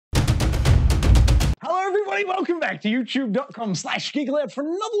everybody, welcome back to youtube.com/geekaloud for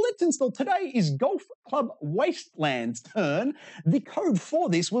another Let's Install. Today is Golf Club Wasteland's turn. The code for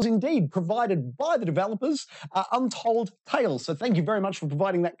this was indeed provided by the developers, Untold Tales. So thank you very much for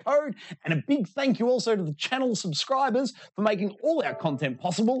providing that code, and a big thank you also to the channel subscribers for making all our content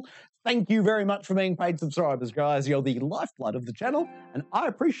possible. Thank you very much for being paid subscribers, guys. You're the lifeblood of the channel, and I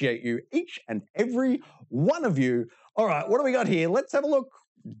appreciate you, each and every one of you. All right, what do we got here? Let's have a look.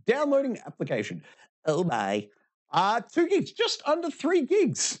 Downloading application. Oh my. 2 gigs, just under 3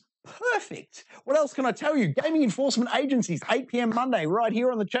 gigs. Perfect. What else can I tell you? Gaming Enforcement Agencies, 8 p.m. Monday, right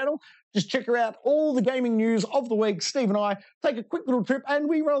here on the channel. Just check her out. All the gaming news of the week. Steve and I take a quick little trip and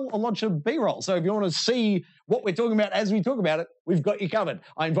we roll a lot of B-roll. So if you want to see what we're talking about as we talk about it, we've got you covered.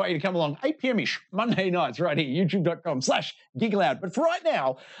 I invite you to come along 8 p.m.-ish, Monday nights, right here, youtube.com/geekaloud. But for right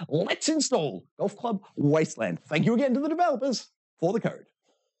now, let's install Golf Club Wasteland. Thank you again to the developers for the code.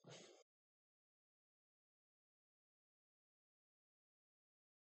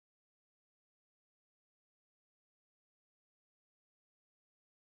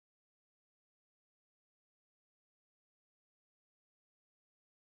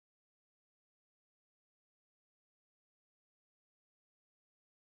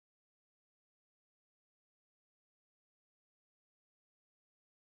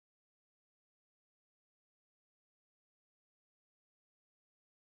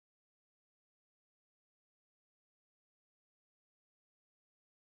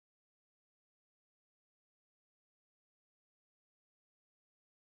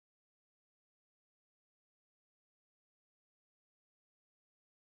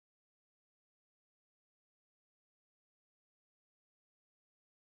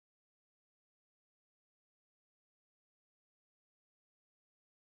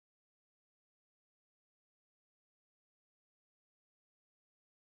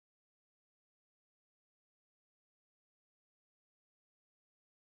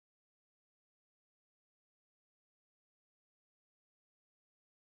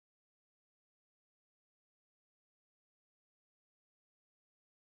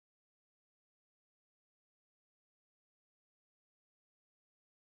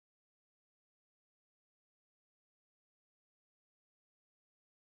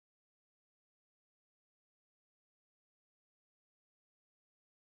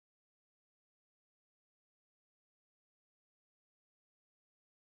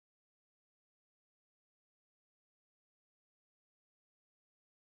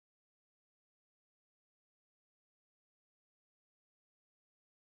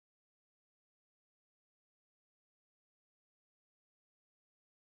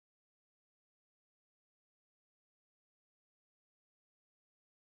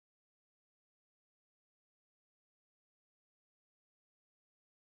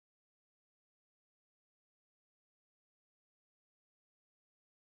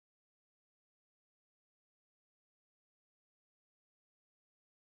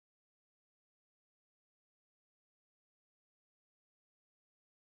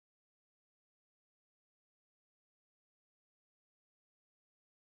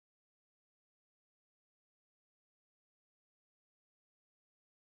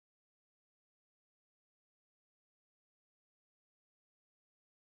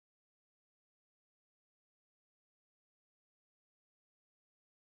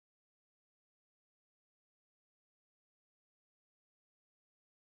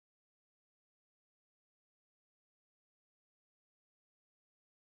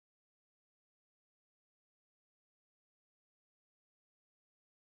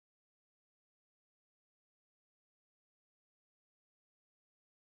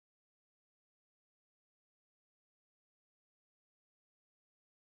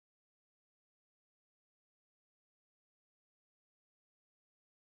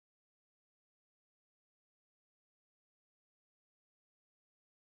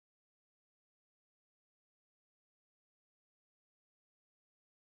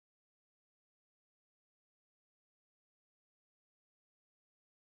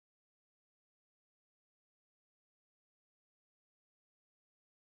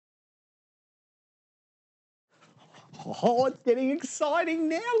 Oh, it's getting exciting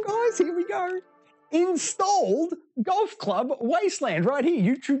now, guys. Here we go. Installed Golf Club Wasteland right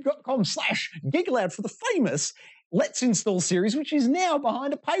here, youtube.com/geekaloud for the famous Let's Install series, which is now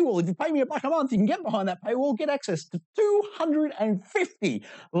behind a paywall. If you pay me $1 a month, you can get behind that paywall, get access to 250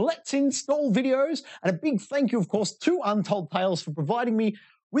 Let's Install videos. And a big thank you, of course, to Untold Tales for providing me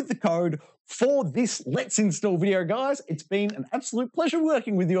with the code for this Let's Install video, guys. It's been an absolute pleasure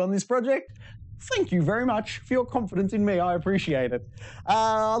working with you on this project. Thank you very much for your confidence in me. I appreciate it.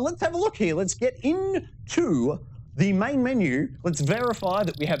 Let's have a look here. Let's get into the main menu. Let's verify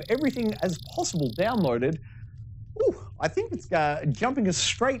that we have everything as possible downloaded. Ooh, I think it's jumping us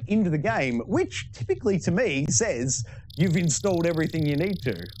straight into the game, which typically to me says you've installed everything you need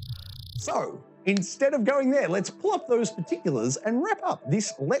to. So instead of going there, let's pull up those particulars and wrap up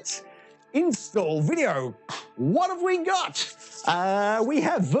this Let's Install video. What have we got? We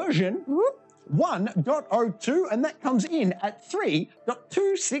have version 1.02, and that comes in at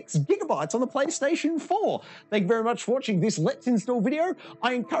 3.26 gigabytes on the PlayStation 4. Thank you very much for watching this Let's Install video.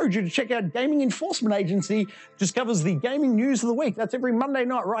 I encourage you to check out Gaming Enforcement Agency. Just covers the gaming news of the week. That's every Monday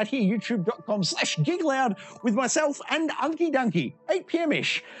night right here, youtube.com/Geek with myself and Unky Dunky, 8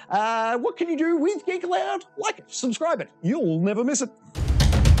 p.m.-ish. What can you do with Geek Aloud? Like it, subscribe it. You'll never miss it.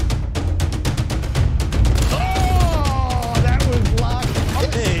 Oh, that was luck.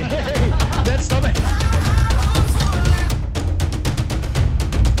 Hey. That's something.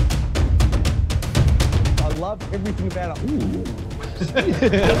 I love everything about it. Ooh.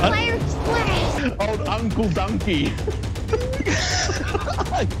 Fire splash. Old Uncle Donkey.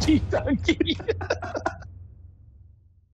 Unky Donkey.